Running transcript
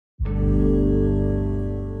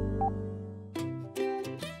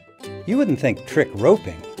You wouldn't think trick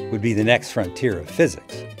roping would be the next frontier of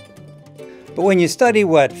physics. But when you study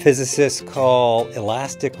what physicists call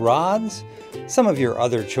elastic rods, some of your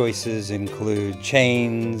other choices include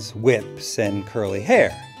chains, whips, and curly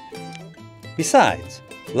hair. Besides,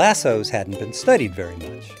 lassos hadn't been studied very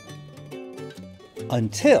much.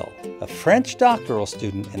 Until a French doctoral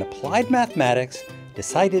student in applied mathematics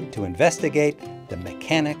decided to investigate the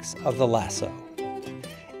mechanics of the lasso.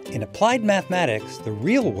 In applied mathematics, the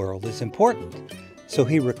real world is important, so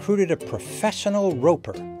he recruited a professional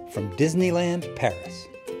roper from Disneyland, Paris.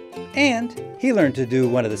 And he learned to do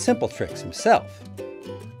one of the simple tricks himself.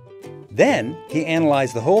 Then he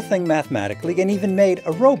analyzed the whole thing mathematically and even made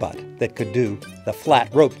a robot that could do the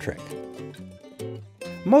flat rope trick.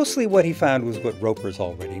 Mostly what he found was what ropers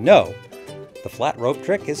already know. The flat rope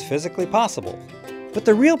trick is physically possible. But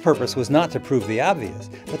the real purpose was not to prove the obvious,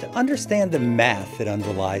 but to understand the math that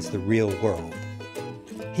underlies the real world.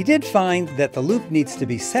 He did find that the loop needs to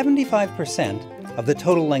be 75% of the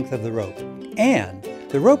total length of the rope, and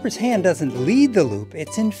the roper's hand doesn't lead the loop,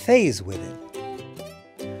 it's in phase with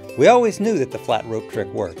it. We always knew that the flat rope trick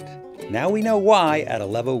worked. Now we know why at a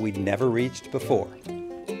level we'd never reached before.